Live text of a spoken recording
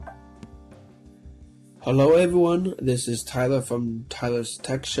Hello, everyone. This is Tyler from Tyler's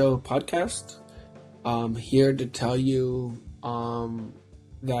Tech Show podcast. I'm here to tell you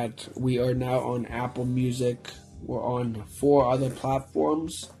that we are now on Apple Music. We're on 4 other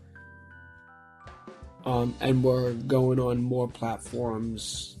platforms, and we're going on more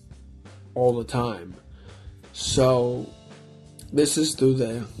platforms all the time. So, this is through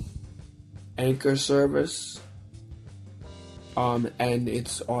the Anchor service, and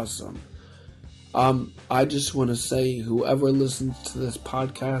it's awesome. I just want to say, whoever listens to this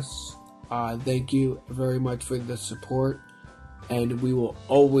podcast, thank you very much for the support, and we will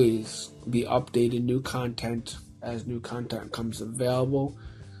always be updating new content as new content comes available.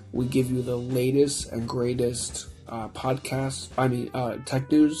 We give you the latest and greatest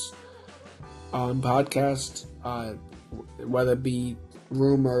tech news podcast, whether it be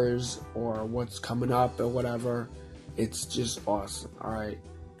rumors or what's coming up or whatever. It's just awesome. All right.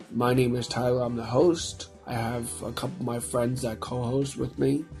 My name is Tyler. I'm the host. I have a couple of my friends that co-host with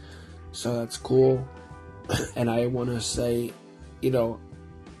me, so that's cool. And I want to say,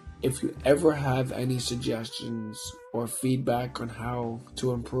 if you ever have any suggestions or feedback on how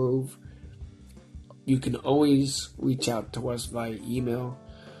to improve, you can always reach out to us via email.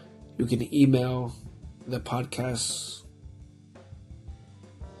 You can email the podcast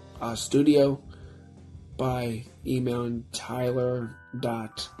studio by emailing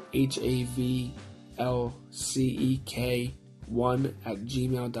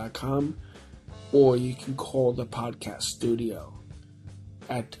tyler.havlcek1@gmail.com, or you can call the podcast studio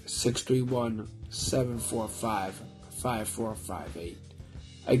at 631-745-5458.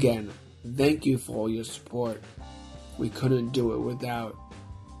 Again, thank you for all your support. We couldn't do it without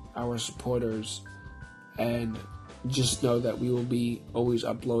our supporters, and just know that we will be always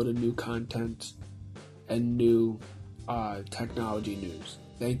uploading new content and new technology news.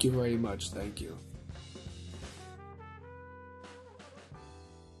 Thank you very much. Thank you.